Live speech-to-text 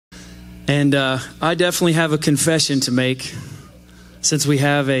And I definitely have a confession to make, since we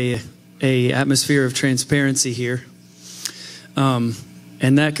have a atmosphere of transparency here.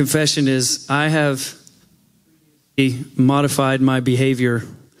 And that confession is I have modified my behavior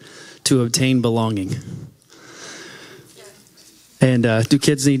to obtain belonging. And do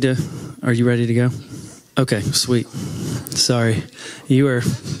kids need to, are you ready to go? Okay, sweet. Sorry. You are,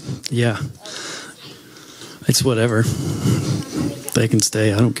 yeah. It's whatever. They can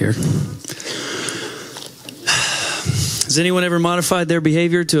stay, I don't care. Has anyone ever modified their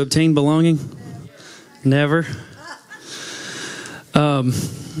behavior to obtain belonging? Never?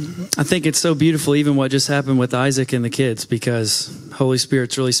 I think it's so beautiful, even what just happened with Isaac and the kids, because Holy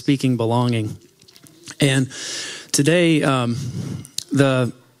Spirit's really speaking belonging. And today,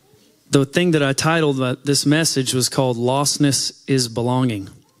 the thing that I titled this message was called Lostness is Belonging.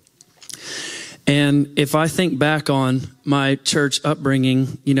 And if I think back on my church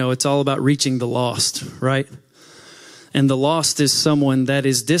upbringing, you know, it's all about reaching the lost, right? And the lost is someone that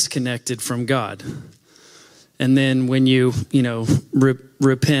is disconnected from God. And then when you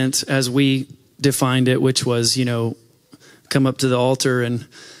repent, as we defined it, which was, come up to the altar and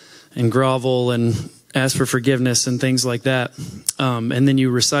grovel and ask for forgiveness and things like that. And then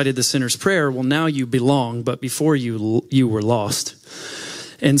you recited the sinner's prayer. Well, now you belong, but before you were lost.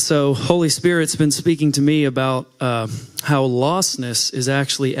 And so Holy Spirit's been speaking to me about how lostness is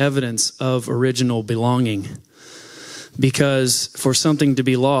actually evidence of original belonging. Because for something to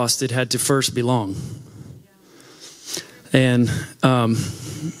be lost, it had to first belong. And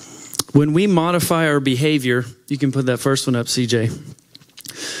when we modify our behavior, you can put that first one up, CJ.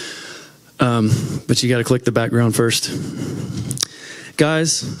 But you got to click the background first.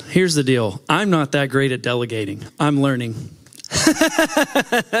 Guys, here's the deal. I'm not that great at delegating. I'm learning.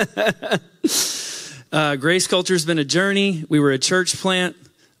 Grace Culture's been a journey. We were a church plant.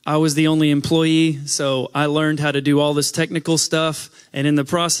 I was the only employee, so I learned how to do all this technical stuff, and in the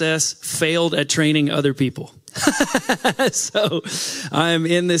process, failed at training other people. So I'm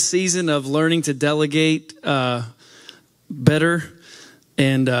in this season of learning to delegate better,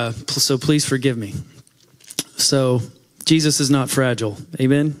 and so please forgive me. So Jesus is not fragile.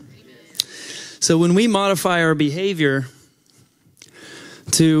 Amen? So when we modify our behavior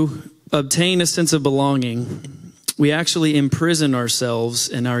to obtain a sense of belonging, we actually imprison ourselves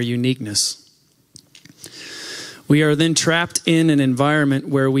in our uniqueness. We are then trapped in an environment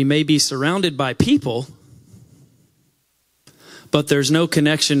where we may be surrounded by people, but there's no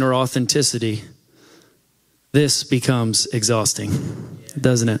connection or authenticity. This becomes exhausting,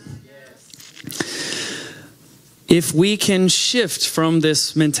 doesn't it? If we can shift from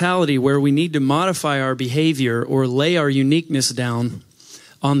this mentality where we need to modify our behavior or lay our uniqueness down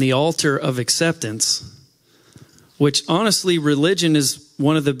on the altar of acceptance, which honestly, religion is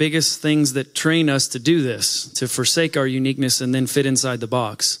one of the biggest things that train us to do this, to forsake our uniqueness and then fit inside the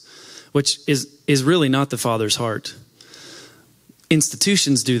box, which is really not the Father's heart.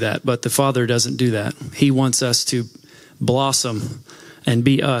 Institutions do that, but the Father doesn't do that. He wants us to blossom and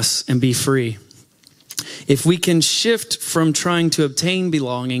be us and be free. If we can shift from trying to obtain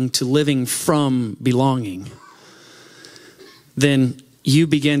belonging to living from belonging, then you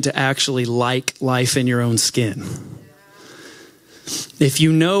begin to actually like life in your own skin. If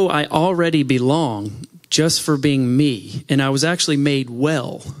you know I already belong just for being me, and I was actually made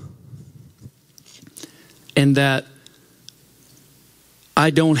well, and that I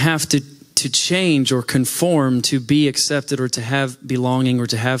don't have to change or conform to be accepted or to have belonging or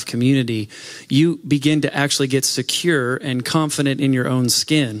to have community, you begin to actually get secure and confident in your own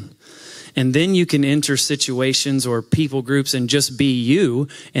skin. And then you can enter situations or people groups and just be you.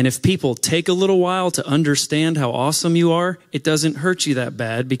 And if people take a little while to understand how awesome you are, it doesn't hurt you that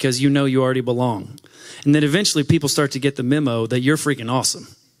bad because you know you already belong. And then eventually people start to get the memo that you're freaking awesome.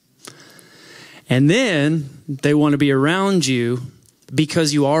 And then they want to be around you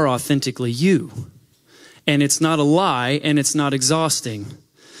because you are authentically you. And it's not a lie and it's not exhausting.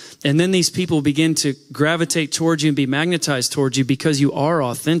 And then these people begin to gravitate towards you and be magnetized towards you because you are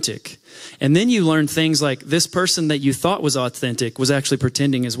authentic. And then you learn things like this person that you thought was authentic was actually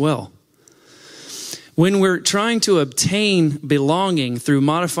pretending as well. When we're trying to obtain belonging through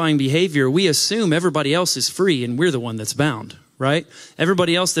modifying behavior, we assume everybody else is free and we're the one that's bound, right?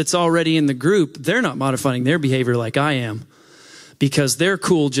 Everybody else that's already in the group, they're not modifying their behavior like I am because they're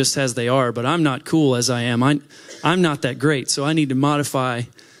cool just as they are, but I'm not cool as I am. I'm not that great, so I need to modify.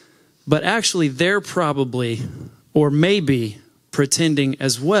 But actually, they're probably or maybe pretending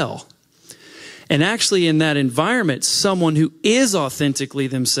as well. And actually in that environment, someone who is authentically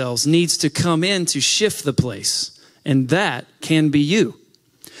themselves needs to come in to shift the place. And that can be you.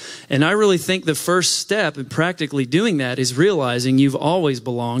 And I really think the first step in practically doing that is realizing you've always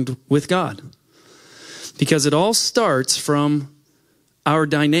belonged with God. Because it all starts from our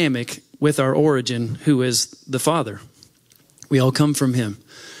dynamic with our origin, who is the Father. We all come from him.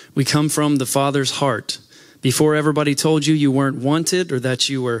 We come from the Father's heart. Before everybody told you you weren't wanted or that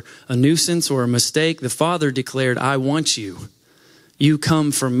you were a nuisance or a mistake, the Father declared, I want you. You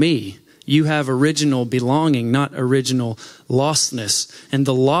come from me. You have original belonging, not original lostness. And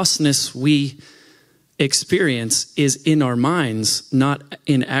the lostness we experience is in our minds, not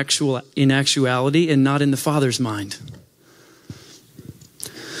in actuality, and not in the Father's mind.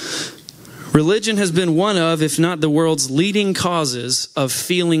 Religion has been one of, if not the world's leading causes of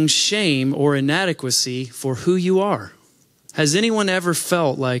feeling shame or inadequacy for who you are. Has anyone ever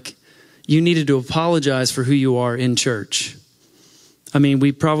felt like you needed to apologize for who you are in church? I mean,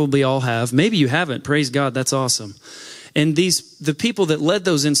 we probably all have. Maybe you haven't. Praise God. That's awesome. And the people that led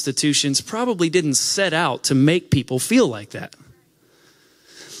those institutions probably didn't set out to make people feel like that.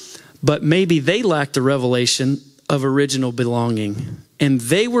 But maybe they lacked a revelation of original belonging. And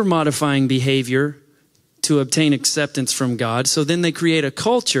they were modifying behavior to obtain acceptance from God. So then they create a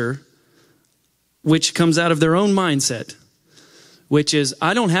culture which comes out of their own mindset, which is,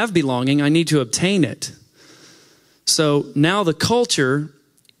 I don't have belonging, I need to obtain it. So now the culture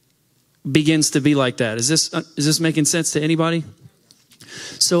begins to be like that. Is this making sense to anybody?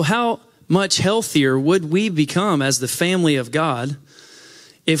 So how much healthier would we become as the family of God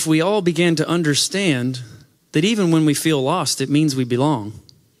if we all began to understand that even when we feel lost, it means we belong?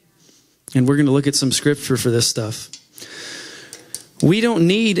 And we're going to look at some scripture for this stuff. We don't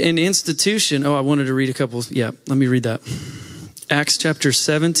need an institution. Oh, I wanted to read a couple. Yeah, let me read that. Acts chapter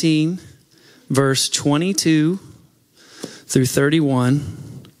 17, verse 22 through 31.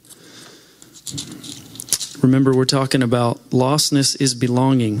 Remember, we're talking about lostness is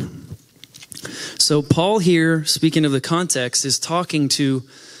belonging. So Paul here, speaking of the context, is talking to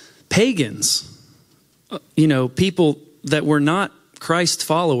pagans. You know, people that were not Christ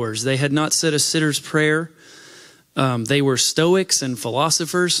followers. They had not said a sinner's prayer. They were Stoics and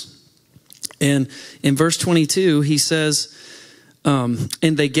philosophers. And in verse 22, he says, and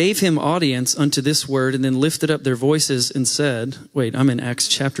they gave him audience unto this word, and then lifted up their voices and said, wait, I'm in Acts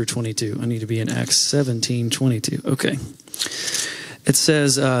chapter 22. I need to be in Acts 17:22. Okay. It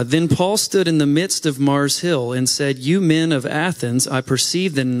says, then Paul stood in the midst of Mars Hill and said, you men of Athens, I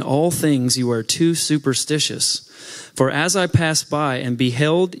perceive that in all things you are too superstitious. For as I passed by and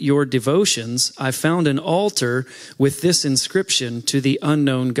beheld your devotions, I found an altar with this inscription, to the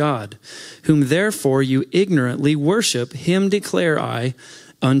unknown God, whom therefore you ignorantly worship, him declare I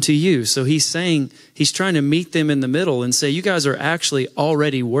unto you. So he's saying, he's trying to meet them in the middle and say, you guys are actually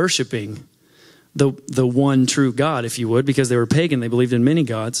already worshiping the one true God, if you would, because they were pagan. They believed in many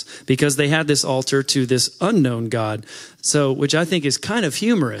gods, because they had this altar to this unknown God. So, which I think is kind of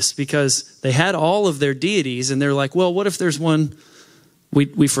humorous, because they had all of their deities and they're like, well, what if there's one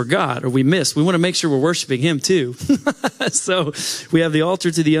we forgot or we missed? We want to make sure we're worshiping him too. So we have the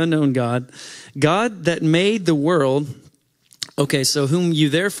altar to the unknown God, God that made the world. Okay, so whom you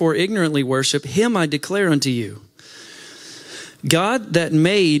therefore ignorantly worship, him I declare unto you. God that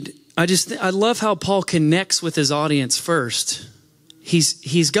made. I love how Paul connects with his audience first.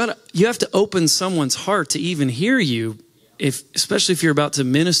 You have to open someone's heart to even hear you, especially if you're about to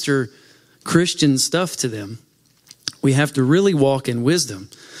minister Christian stuff to them. We have to really walk in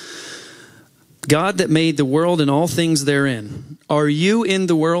wisdom. God that made the world and all things therein. Are you in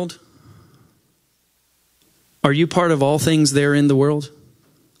the world? Are you part of all things there in the world?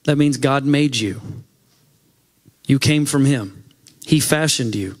 That means God made you. You came from him. He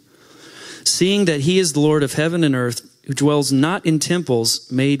fashioned you. Seeing that he is the Lord of heaven and earth, who dwells not in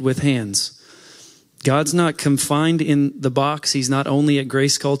temples made with hands. God's not confined in the box. He's not only at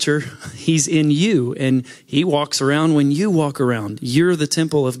Grace Culture. He's in you, and he walks around when you walk around. You're the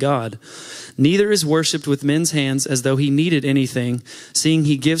temple of God. Neither is worshipped with men's hands as though he needed anything, seeing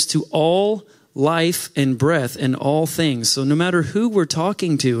he gives to all life and breath and all things. So no matter who we're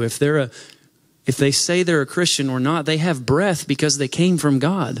talking to, if they say they're a Christian or not, they have breath because they came from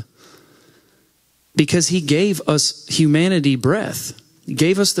God. Because he gave us humanity breath. He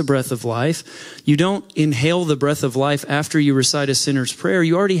gave us the breath of life. You don't inhale the breath of life after you recite a sinner's prayer.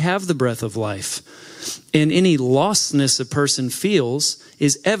 You already have the breath of life. And any lostness a person feels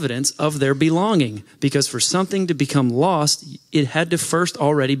is evidence of their belonging. Because for something to become lost, it had to first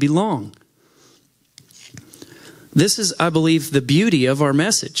already belong. This is, I believe, the beauty of our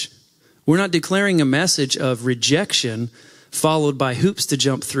message. We're not declaring a message of rejection followed by hoops to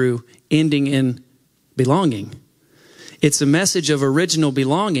jump through, ending in belonging. It's a message of original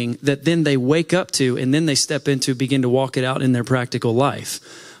belonging that then they wake up to and then they step into, begin to walk it out in their practical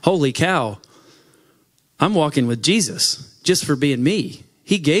life. Holy cow, I'm walking with Jesus just for being me.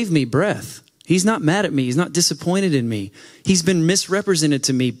 He gave me breath. He's not mad at me. He's not disappointed in me. He's been misrepresented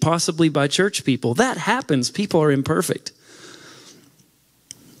to me, possibly by church people. That happens. People are imperfect.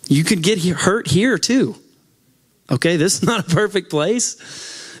 You could get hurt here too. Okay, this is not a perfect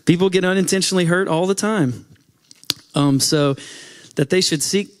place. People get unintentionally hurt all the time. So that they should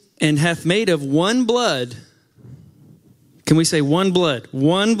seek and hath made of one blood. Can we say one blood?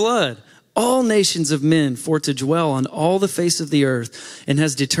 One blood. All nations of men for to dwell on all the face of the earth, and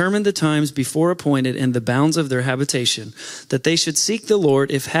has determined the times before appointed and the bounds of their habitation, that they should seek the Lord,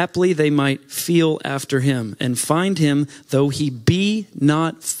 if haply they might feel after him, and find him, though he be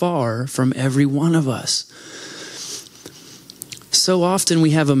not far from every one of us. So often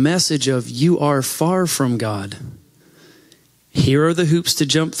we have a message of, you are far from God. Here are the hoops to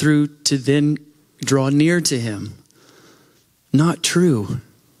jump through to then draw near to him. Not true.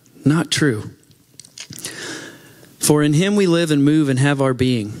 Not true. For in him we live and move and have our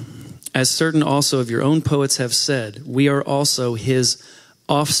being. As certain also of your own poets have said, we are also his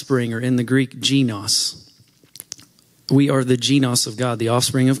offspring, or in the Greek, genos. We are the genos of God, the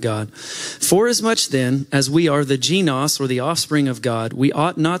offspring of God. Forasmuch then, as we are the genos, or the offspring of God, we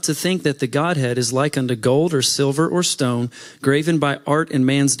ought not to think that the Godhead is like unto gold or silver or stone, graven by art and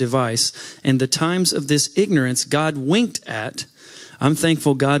man's device. And the times of this ignorance God winked at. I'm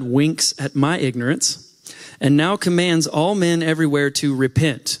thankful God winks at my ignorance, and now commands all men everywhere to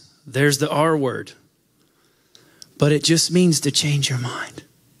repent. There's the R word. But it just means to change your mind.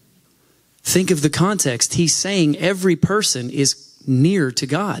 Think of the context. He's saying every person is near to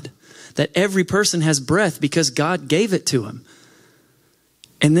God, that every person has breath because God gave it to him.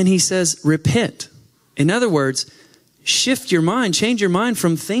 And then he says, repent. In other words, shift your mind, change your mind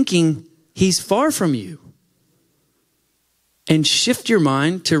from thinking he's far from you. And shift your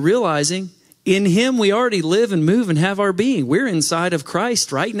mind to realizing in him we already live and move and have our being. We're inside of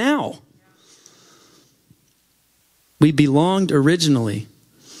Christ right now. We belonged originally.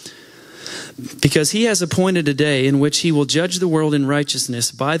 Because he has appointed a day in which he will judge the world in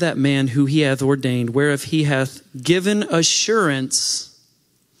righteousness by that man who he hath ordained, whereof he hath given assurance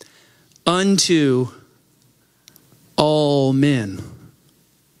unto all men.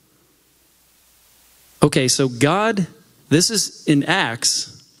 Okay, so God... This is in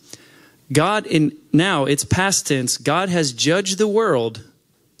Acts. Now it's past tense. God has judged the world,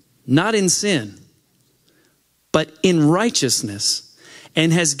 not in sin, but in righteousness,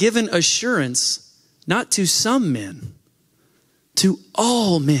 and has given assurance, not to some men, to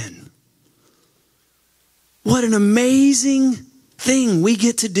all men. What an amazing thing we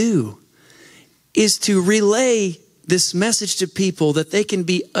get to do, is to relay this message to people that they can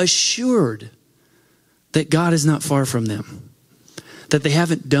be assured that God is not far from them, that they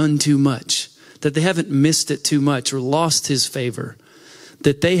haven't done too much, that they haven't missed it too much or lost his favor,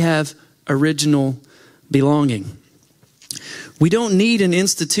 that they have original belonging. We don't need an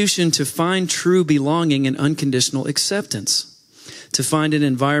institution to find true belonging and unconditional acceptance, to find an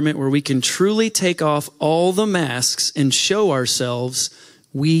environment where we can truly take off all the masks and show ourselves.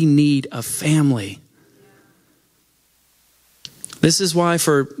 We need a family. This is why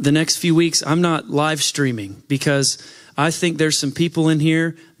for the next few weeks, I'm not live streaming, because I think there's some people in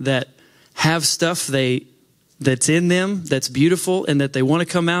here that have stuff that's in them that's beautiful and that they want to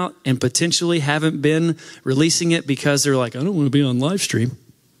come out and potentially haven't been releasing it because they're like, I don't want to be on live stream.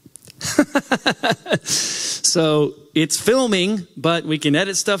 So it's filming, but we can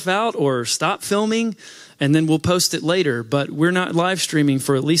edit stuff out or stop filming and then we'll post it later. But we're not live streaming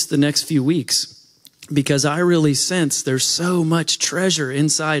for at least the next few weeks, because I really sense there's so much treasure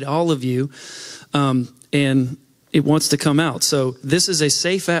inside all of you, and it wants to come out. So this is a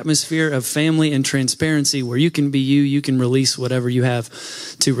safe atmosphere of family and transparency where you can be you can release whatever you have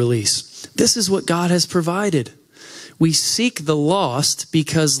to release. This is what God has provided. We seek the lost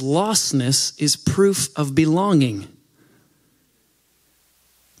because lostness is proof of belonging.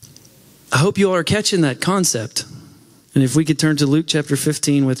 I hope you all are catching that concept. And if we could turn to Luke chapter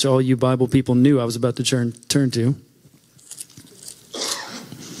 15, which all you Bible people knew I was about to turn to.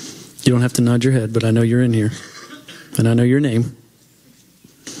 You don't have to nod your head, but I know you're in here. And I know your name.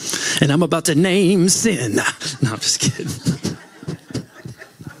 And I'm about to name sin. No, I'm just kidding.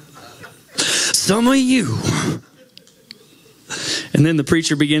 Some of you. And then the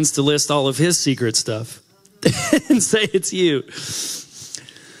preacher begins to list all of his secret stuff and say it's you.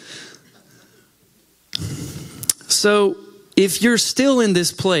 So If you're still in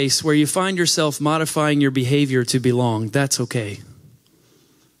this place where you find yourself modifying your behavior to belong, that's okay.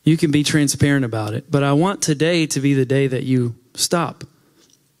 You can be transparent about it. But I want today to be the day that you stop.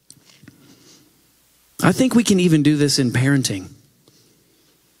 I think we can even do this in parenting.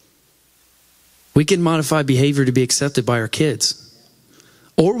 We can modify behavior to be accepted by our kids.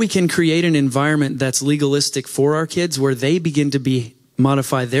 Or we can create an environment that's legalistic for our kids where they begin to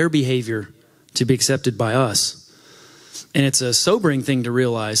modify their behavior to be accepted by us. And it's a sobering thing to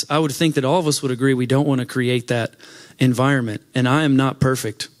realize. I would think that all of us would agree we don't want to create that environment. And I am not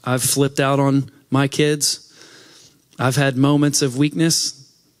perfect. I've flipped out on my kids. I've had moments of weakness.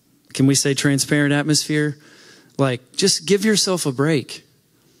 Can we say transparent atmosphere? Like, just give yourself a break.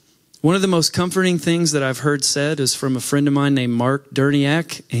 One of the most comforting things that I've heard said is from a friend of mine named Mark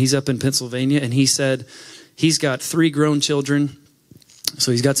Derniak. And he's up in Pennsylvania. And he said he's got 3 grown children.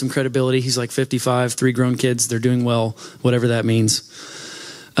 So he's got some credibility. He's like 55, 3 grown kids. They're doing well, whatever that means.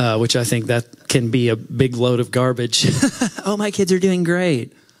 Which I think that can be a big load of garbage. Oh, my kids are doing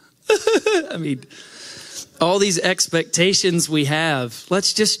great. I mean, all these expectations we have,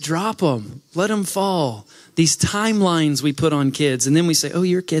 let's just drop them. Let them fall. These timelines we put on kids. And then we say, oh,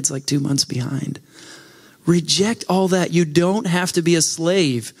 your kid's like 2 months behind. Reject all that. You don't have to be a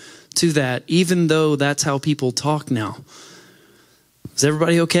slave to that, even though that's how people talk now. Is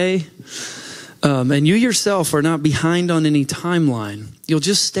everybody okay? And you yourself are not behind on any timeline. You'll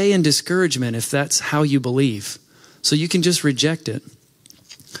just stay in discouragement if that's how you believe. So you can just reject it.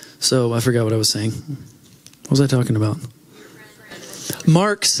 So I forgot what I was saying. What was I talking about?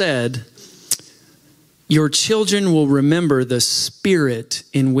 Mark said, your children will remember the spirit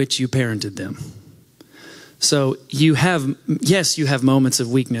in which you parented them. So you have moments of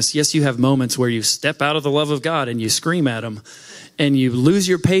weakness. Yes, you have moments where you step out of the love of God and you scream at them and you lose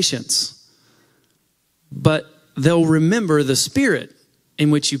your patience. But they'll remember the spirit in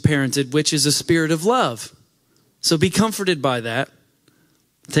which you parented, which is a spirit of love. So be comforted by that.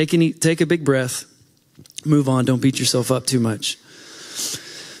 Take a big breath. Move on. Don't beat yourself up too much.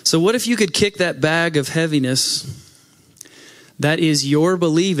 So what if you could kick that bag of heaviness that is your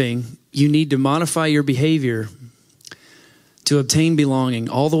believing you need to modify your behavior to obtain belonging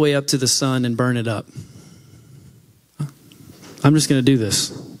all the way up to the sun and burn it up? I'm just going to do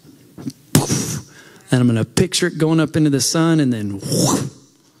this. And I'm going to picture it going up into the sun and then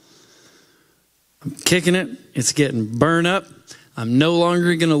I'm kicking it. It's getting burned up. I'm no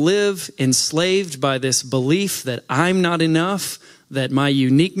longer going to live enslaved by this belief that I'm not enough, that my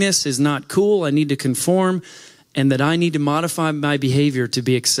uniqueness is not cool, I need to conform, and that I need to modify my behavior to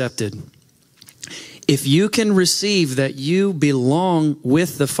be accepted. If you can receive that you belong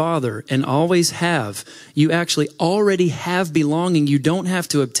with the Father and always have, you actually already have belonging, you don't have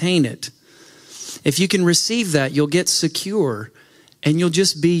to obtain it. If you can receive that, you'll get secure and you'll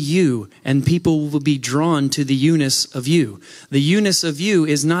just be you, and people will be drawn to the you-ness of you. The you-ness of you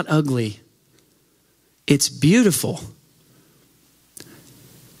is not ugly. It's beautiful.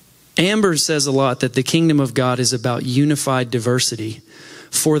 Amber says a lot that the kingdom of God is about unified diversity.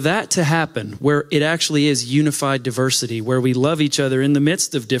 For that to happen, where it actually is unified diversity, where we love each other in the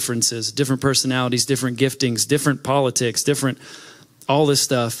midst of differences, different personalities, different giftings, different politics, different all this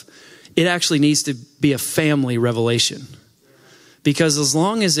stuff, it actually needs to be a family revelation. Because as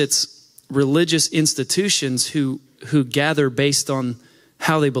long as it's religious institutions who gather based on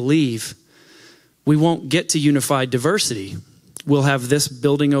how they believe, we won't get to unified diversity. We'll have this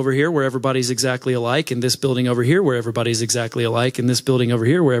building over here where everybody's exactly alike, and this building over here where everybody's exactly alike, and this building over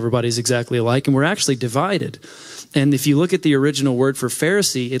here where everybody's exactly alike, and we're actually divided. And if you look at the original word for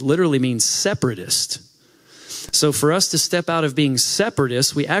Pharisee, it literally means separatist. So for us to step out of being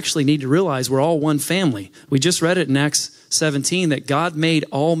separatists, we actually need to realize we're all one family. We just read it in Acts 17 that God made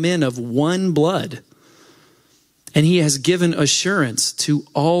all men of one blood. And he has given assurance to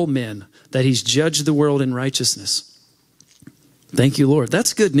all men that he's judged the world in righteousness. Thank you, Lord.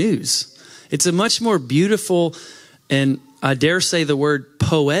 That's good news. It's a much more beautiful and I dare say the word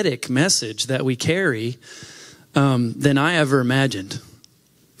poetic message that we carry than I ever imagined.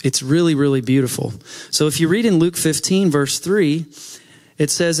 It's really, really beautiful. So if you read in Luke 15, verse 3,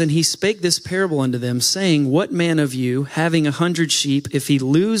 it says, and he spake this parable unto them, saying, what man of you, having 100 sheep, if he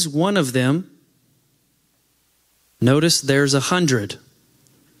lose one of them, notice there's 100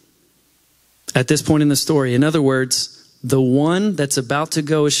 at this point in the story. In other words, the one that's about to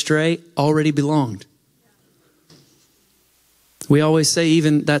go astray already belonged. We always say,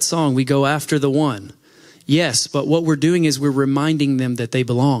 even that song, we go after the one. Yes, but what we're doing is we're reminding them that they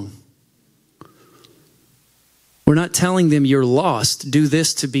belong. We're not telling them you're lost, do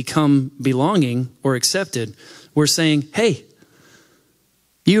this to become belonging or accepted. we're saying, hey,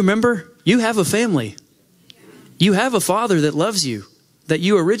 you remember? You have a family. You have a father that loves you, that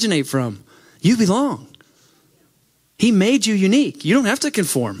you originate from. You belong. He made you unique. You don't have to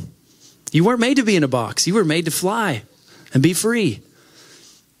conform. You weren't made to be in a box. You were made to fly and be free.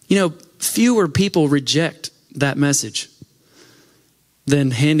 You know, fewer people reject that message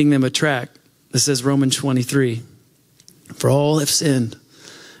than handing them a tract that says Romans 23. For all have sinned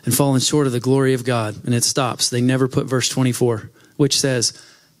and fallen short of the glory of God. And it stops. They never put verse 24, which says,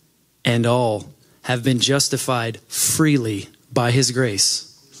 and all have been justified freely by his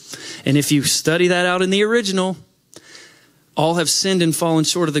grace. And if you study that out in the original, all have sinned and fallen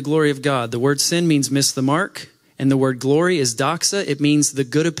short of the glory of God. The word sin means miss the mark. And the word glory is doxa. It means the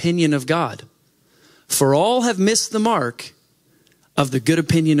good opinion of God. For all have missed the mark of the good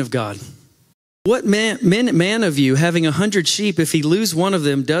opinion of God. What man of you, having 100 sheep, if he lose one of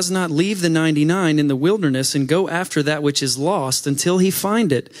them, does not leave the 99 in the wilderness and go after that which is lost until he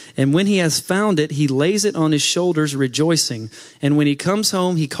find it? And when he has found it, he lays it on his shoulders, rejoicing. And when he comes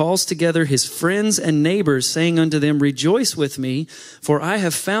home, he calls together his friends and neighbors, saying unto them, rejoice with me, for I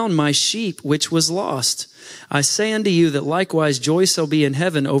have found my sheep which was lost. I say unto you that likewise joy shall be in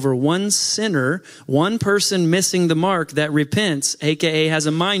heaven over one sinner, one person missing the mark that repents, aka has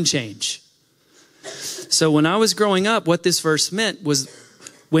a mind change. So when I was growing up, what this verse meant was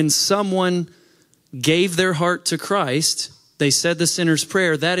when someone gave their heart to Christ, they said the sinner's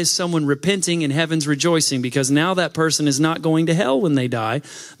prayer, that is someone repenting and heaven's rejoicing, because now that person is not going to hell when they die,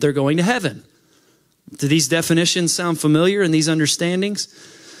 they're going to heaven. Do these definitions sound familiar and these understandings?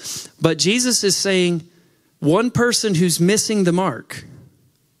 But Jesus is saying one person who's missing the mark,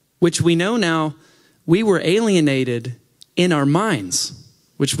 which we know now, we were alienated in our minds,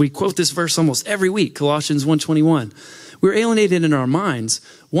 which we quote this verse almost every week, Colossians 1:21. We're alienated in our minds.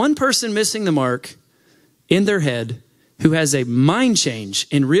 One person missing the mark in their head who has a mind change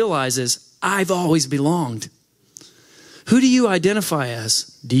and realizes, I've always belonged. Who do you identify as?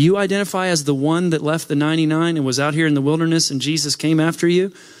 Do you identify as the one that left the 99 and was out here in the wilderness and Jesus came after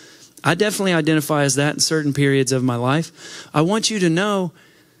you? I definitely identify as that in certain periods of my life. I want you to know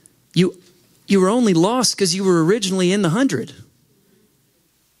you were only lost because you were originally in the 100.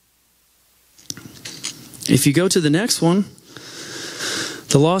 If you go to the next one,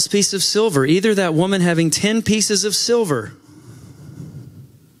 the lost piece of silver, either that woman having 10 pieces of silver.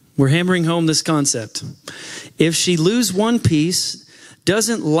 We're hammering home this concept. If she lose one piece,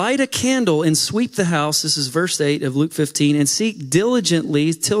 doesn't light a candle and sweep the house, this is verse 8 of Luke 15, and seek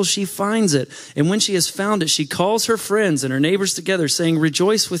diligently till she finds it. And when she has found it, she calls her friends and her neighbors together, saying,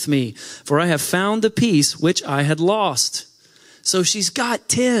 rejoice with me, for I have found the piece which I had lost. So she's got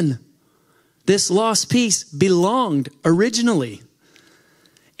 10. This lost piece belonged originally.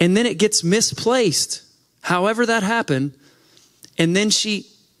 And then it gets misplaced, however that happened. And then she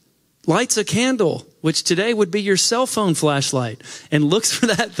lights a candle, which today would be your cell phone flashlight, and looks for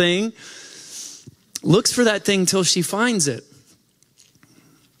that thing till she finds it.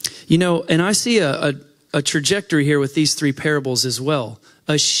 You know, and I see a trajectory here with these three parables as well.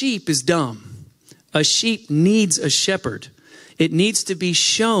 A sheep is dumb. A sheep needs a shepherd. It needs to be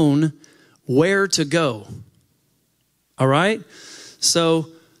shown where to go. All right? So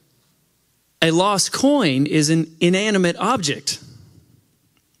a lost coin is an inanimate object,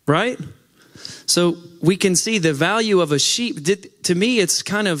 right? So we can see the value of a sheep. To me, it's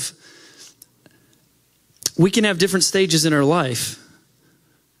kind of, we can have different stages in our life.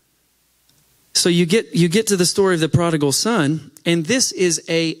 So you get to the story of the prodigal son, and this is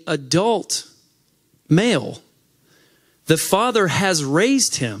an adult male. The father has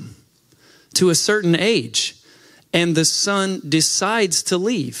raised him to a certain age, and the son decides to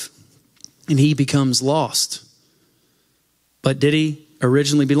leave, and he becomes lost. But did he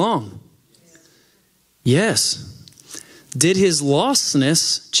originally belong? Yes. Did his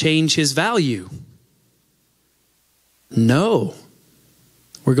lostness change his value? No.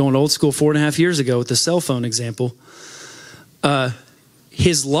 We're going old school 4.5 years ago with the cell phone example.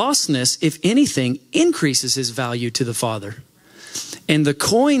 His lostness, if anything, increases his value to the father. And the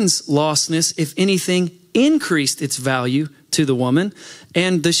coin's lostness, if anything, increased its value to the woman.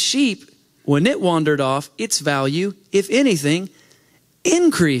 And the sheep, when it wandered off, its value, if anything,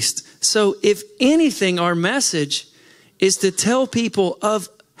 increased. So if anything, our message is to tell people of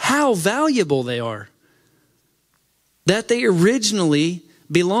how valuable they are. That they originally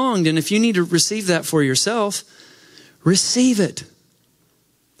belonged. And if you need to receive that for yourself, receive it.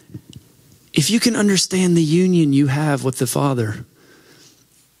 If you can understand the union you have with the Father,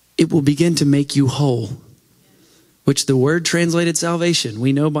 it will begin to make you whole. which the word translated salvation,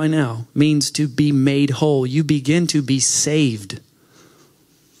 we know by now, means to be made whole. You begin to be saved.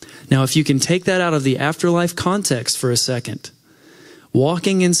 Now, if you can take that out of the afterlife context for a second,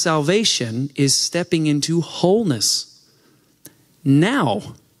 walking in salvation is stepping into wholeness.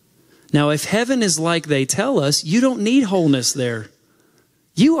 Now, if heaven is like they tell us, you don't need wholeness there.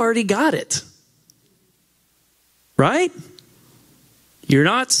 You already got it. Right? You're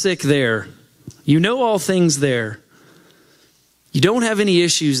not sick there. You know all things there. You don't have any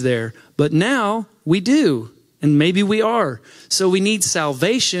issues there. But now we do. And maybe we are. So we need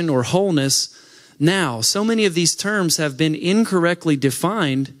salvation or wholeness now. So many of these terms have been incorrectly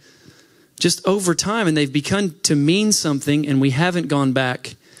defined just over time. And they've begun to mean something. And we haven't gone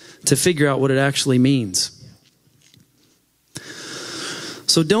back to figure out what it actually means.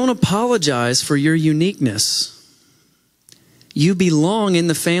 So don't apologize for your uniqueness. You belong in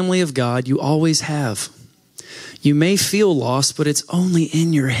the family of God. You always have. You may feel lost, but it's only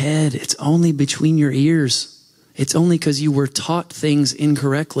in your head. It's only between your ears. It's only because you were taught things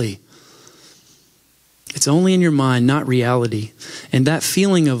incorrectly. It's only in your mind, not reality. And that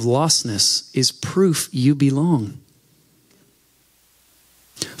feeling of lostness is proof you belong.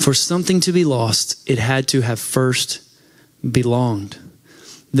 For something to be lost, it had to have first belonged.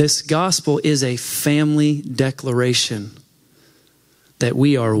 This gospel is a family declaration that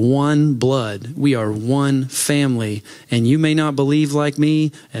we are one blood, we are one family, and you may not believe like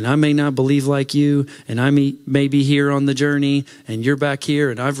me, and I may not believe like you, and I may be here on the journey, and you're back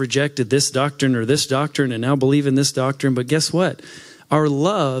here, and I've rejected this doctrine or this doctrine, and now believe in this doctrine. But guess what? Our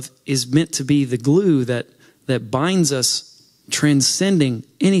love is meant to be the glue that binds us, transcending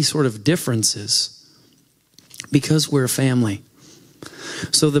any sort of differences, because we're a family.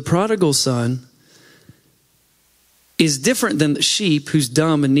 So the prodigal son is different than the sheep who's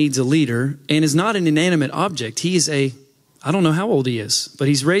dumb and needs a leader and is not an inanimate object. He is I don't know how old he is, but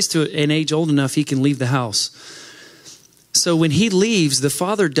he's raised to an age old enough he can leave the house. So when he leaves, the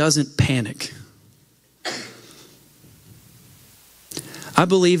father doesn't panic. I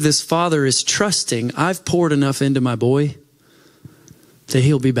believe this father is trusting, I've poured enough into my boy that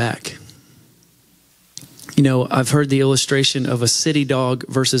he'll be back. You know, I've heard the illustration of a city dog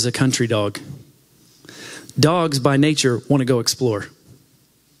versus a country dog. Dogs by nature want to go explore.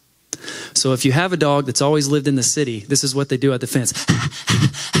 So if you have a dog that's always lived in the city, this is what they do at the fence.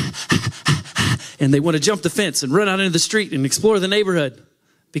 And they want to jump the fence and run out into the street and explore the neighborhood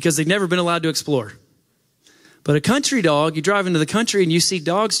because they've never been allowed to explore. But a country dog, you drive into the country and you see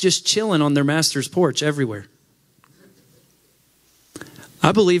dogs just chilling on their master's porch everywhere.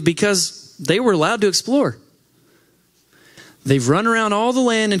 I believe because they were allowed to explore. They've run around all the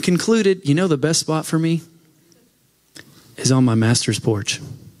land and concluded, you know, the best spot for me is on my master's porch.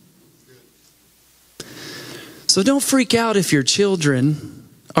 So don't freak out if your children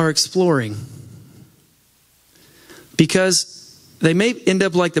are exploring, because they may end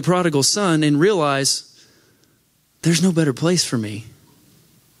up like the prodigal son and realize there's no better place for me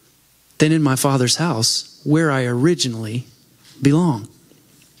than in my father's house where I originally belong.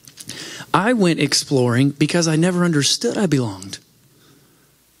 I went exploring because I never understood I belonged.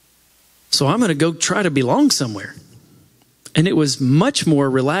 So I'm going to go try to belong somewhere. And it was much more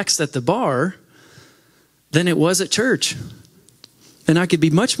relaxed at the bar than it was at church. And I could be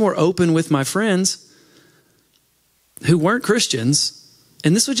much more open with my friends who weren't Christians.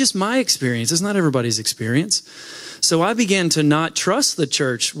 And this was just my experience. It's not everybody's experience. So I began to not trust the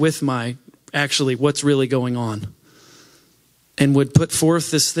church with what's really going on. And would put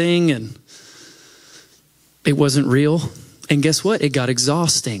forth this thing and it wasn't real. And guess what? It got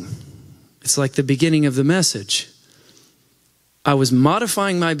exhausting. It's like the beginning of the message. I was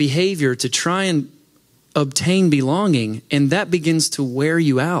modifying my behavior to try and obtain belonging, and that begins to wear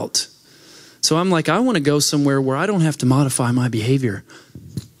you out. So I'm like, I want to go somewhere where I don't have to modify my behavior.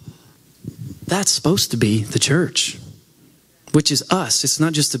 That's supposed to be the church, which is us. It's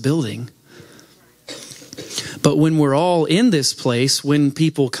not just a building. But when we're all in this place, when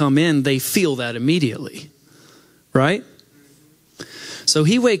people come in, they feel that immediately, right? So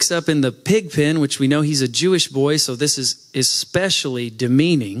he wakes up in the pig pen, which we know he's a Jewish boy, so this is especially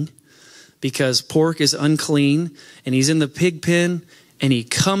demeaning because pork is unclean, and he's in the pig pen, and he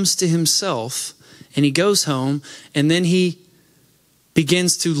comes to himself, and he goes home, and then he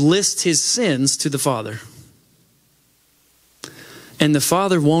begins to list his sins to the father. And the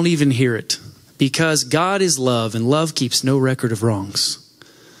father won't even hear it because God is love, and love keeps no record of wrongs.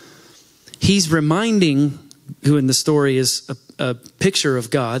 He's reminding, who in the story is a picture of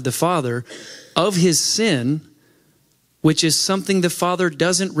God, the Father, of his sin, which is something the Father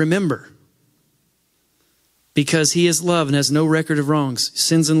doesn't remember. Because he is love and has no record of wrongs.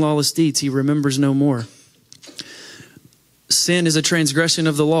 Sins and lawless deeds he remembers no more. Sin is a transgression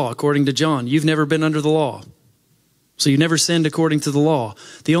of the law, according to John. You've never been under the law. So you never sinned according to the law.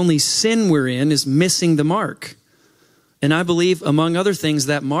 The only sin we're in is missing the mark. And I believe, among other things,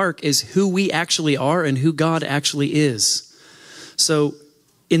 that mark is who we actually are and who God actually is. So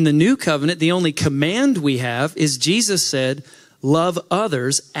in the new covenant, the only command we have is Jesus said, love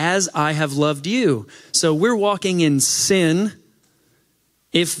others as I have loved you. So we're walking in sin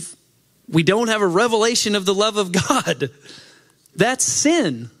if we don't have a revelation of the love of God. That's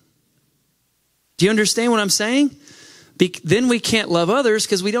sin. Do you understand what I'm saying? Then we can't love others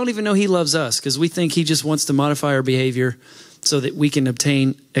because we don't even know he loves us, because we think he just wants to modify our behavior so that we can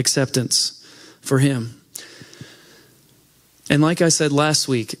obtain acceptance for him. And like I said last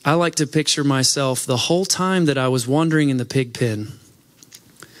week, I like to picture myself the whole time that I was wandering in the pig pen,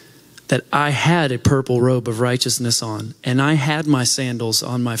 that I had a purple robe of righteousness on, and I had my sandals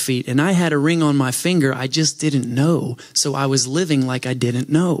on my feet, and I had a ring on my finger. I just didn't know. So I was living like I didn't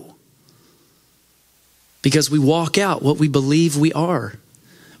know. Because we walk out what we believe we are.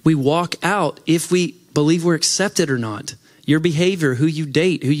 We walk out if we believe we're accepted or not. Your behavior, who you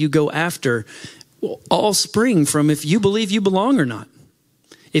date, who you go after, will all spring from if you believe you belong or not.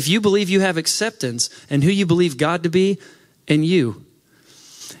 If you believe you have acceptance and who you believe God to be and you.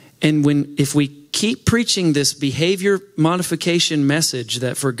 And if we keep preaching this behavior modification message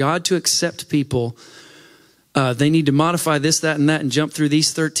that for God to accept people, they need to modify this, that, and that and jump through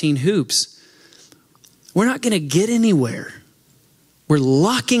these 13 hoops, we're not going to get anywhere. We're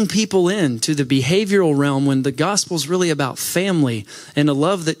locking people into the behavioral realm when the gospel is really about family and a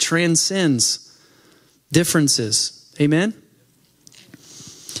love that transcends differences. Amen?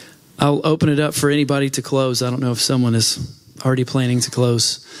 I'll open it up for anybody to close. I don't know if someone is already planning to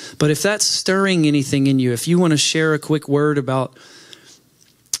close. But if that's stirring anything in you, if you want to share a quick word about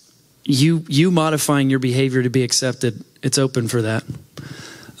you modifying your behavior to be accepted, it's open for that.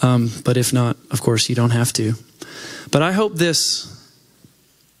 But if not, of course, you don't have to. But I hope this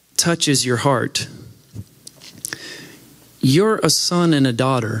touches your heart. You're a son and a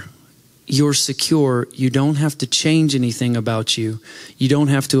daughter. You're secure. You don't have to change anything about you. You don't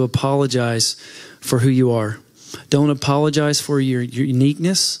have to apologize for who you are. Don't apologize for your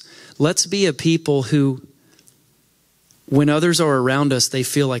uniqueness. Let's be a people who, when others are around us, they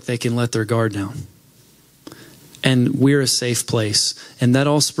feel like they can let their guard down. And we're a safe place. And that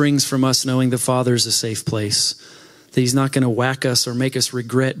all springs from us knowing the Father's a safe place. That he's not going to whack us or make us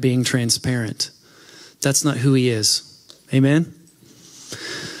regret being transparent. That's not who he is. Amen?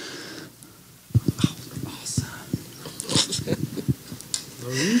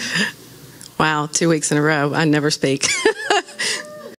 Wow, 2 weeks in a row. I never speak.